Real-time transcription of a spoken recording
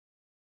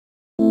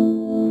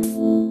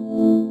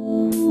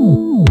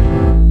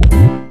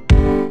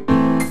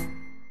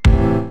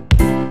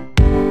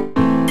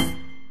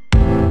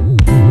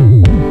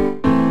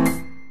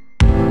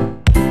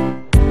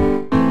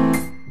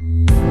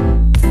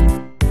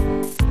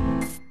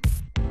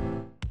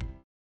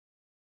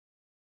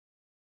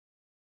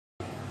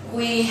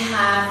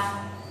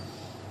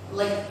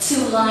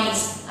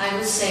lines, I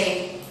would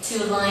say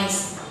 2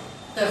 lines.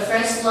 The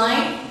first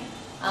line,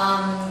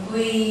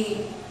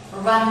 we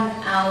run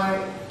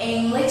our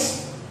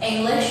English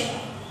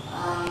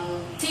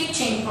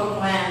teaching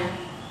program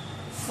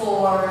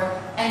for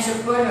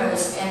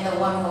entrepreneurs and the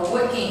one who are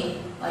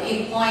working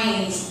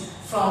employees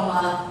from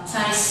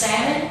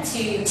 27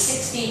 to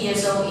 60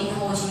 years old in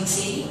Ho Chi Minh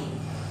City.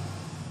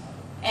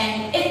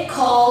 And it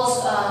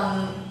calls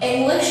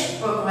English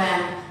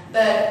program,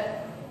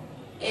 but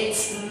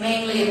it's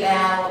mainly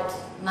about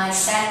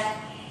mindset,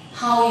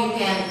 how you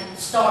can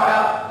start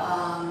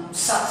up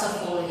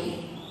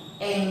successfully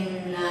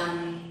in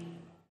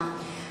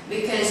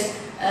because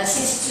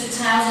since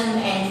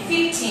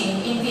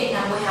 2015 in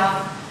Vietnam we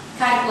have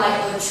kind of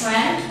like a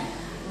trend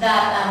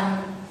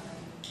that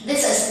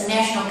this is a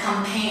national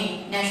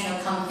campaign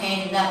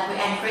that we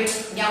encourage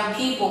young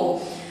people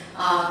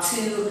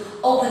to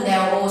open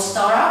their own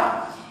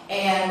startup,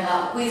 and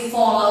we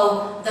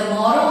follow the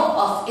model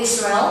of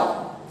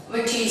Israel,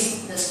 which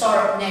is the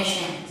startup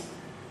nation.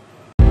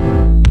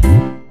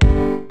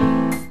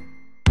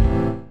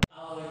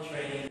 Our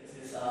training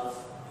consists of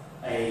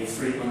a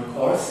 3-month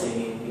course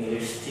in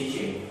English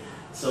teaching.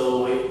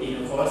 So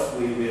in the course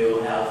we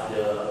will have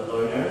the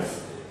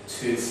learners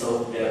to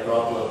solve their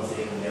problems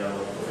in their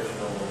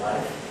professional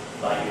life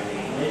by using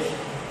English.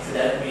 So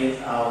that means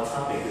our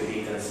topic will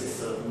be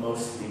consist of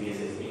mostly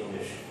is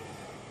English.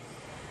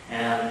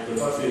 And the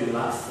course will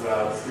last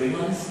throughout 3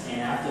 months,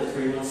 and after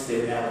 3 months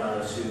they will have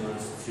another 2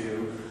 months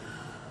to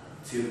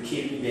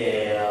keep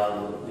their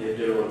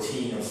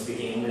routine of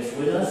speaking English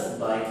with us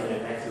by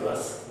coming back to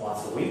us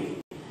once a week.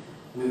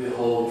 We will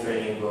hold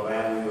training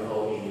program, we will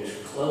hold English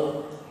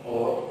club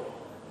or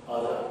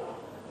other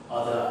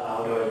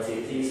outdoor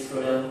activities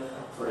for them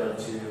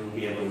to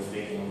be able to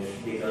speak English,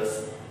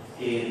 because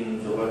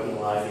in the working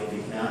life in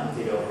Vietnam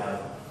they don't have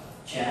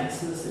any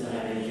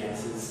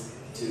chances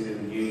to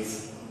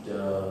use the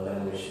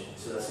language,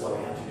 so that's why we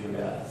have to do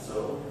that,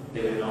 so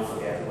they will not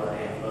forget what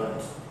they have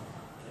learned.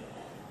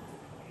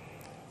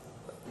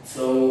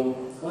 So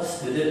what's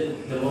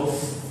the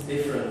most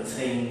different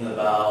thing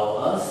about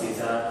us is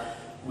that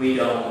we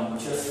don't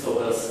just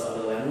focus on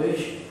the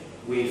language,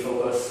 we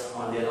focus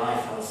on their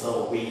life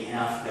also. We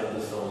have them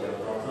to solve their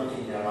problem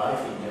in their life,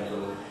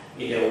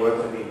 in their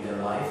work and in their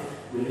life.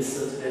 We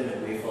listen to them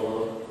and we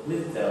follow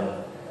with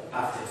them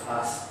after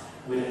class.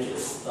 We don't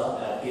just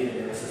stop at giving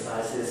them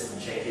exercises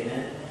and checking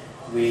it.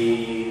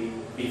 We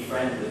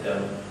befriend with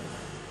them.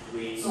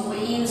 So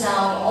we use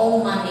our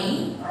own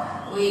money,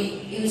 we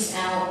use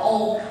our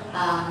own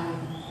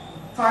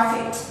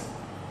profit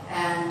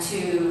and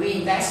to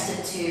reinvest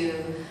it to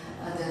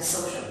the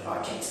social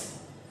projects.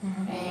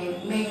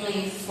 And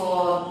mainly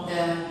for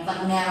the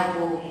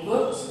vulnerable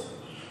groups.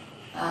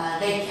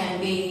 They can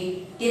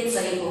be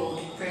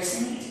disabled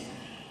persons,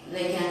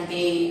 they can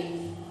be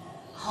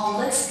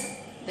homeless,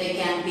 they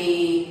can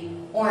be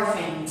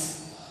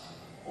orphans,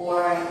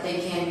 or they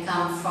can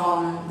come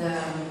from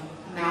the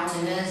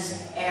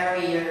mountainous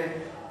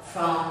area,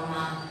 from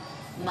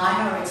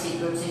minority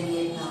groups in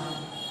Vietnam.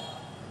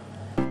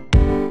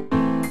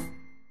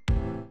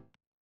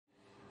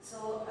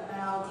 So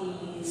about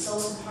the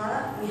social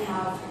part, we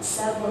have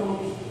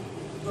several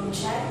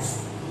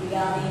projects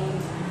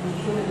regarding the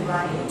human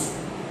rights,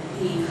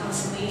 the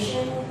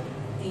conservation,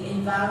 the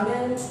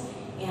environment,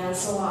 and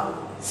so on.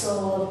 So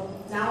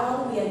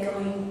now we are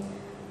going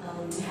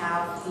to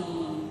have the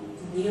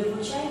new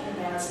project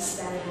about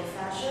sustainable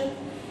fashion,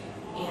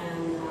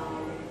 and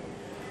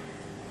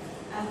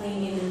I think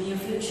in the near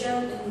future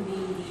it will be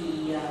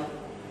the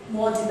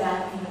more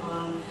developing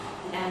on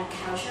the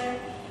agriculture.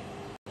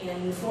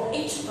 And for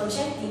each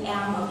project, the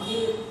aim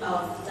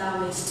of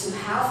them is to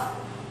help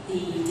the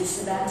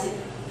disadvantaged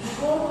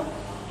people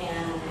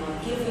and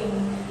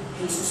giving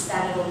a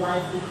sustainable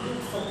livelihood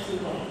for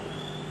people.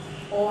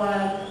 Or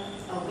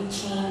we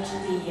change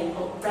the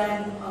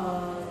brand,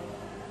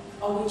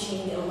 or we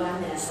change the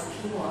awareness of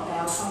people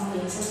about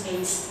something such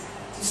as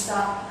to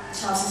stop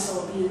child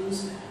sexual abuse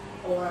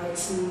or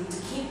to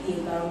keep the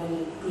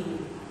environment green.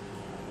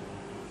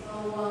 So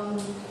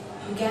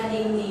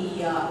regarding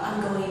the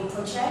ongoing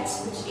projects,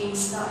 which is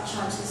stop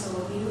child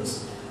sexual abuse,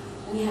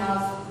 we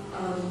have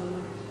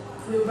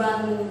we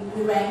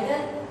ran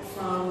it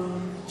from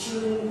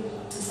June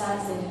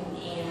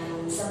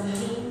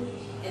 2017,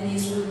 and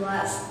it will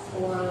last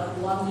for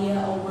 1 year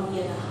or 1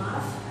 year and a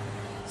half.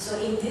 So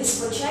in this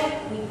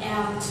project, we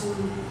aim to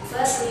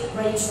firstly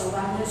raise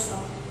awareness of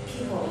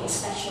people,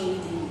 especially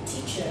the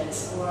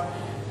teachers or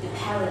the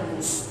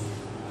parents,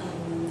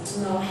 to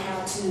know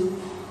how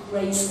to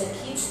raise the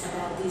kids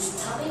about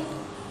this topic.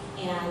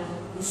 And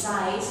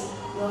besides,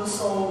 we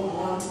also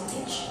want to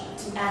teach,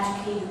 to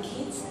educate the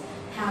kids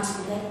how to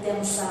protect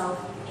themselves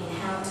and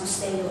how to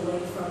stay away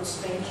from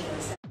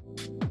strangers.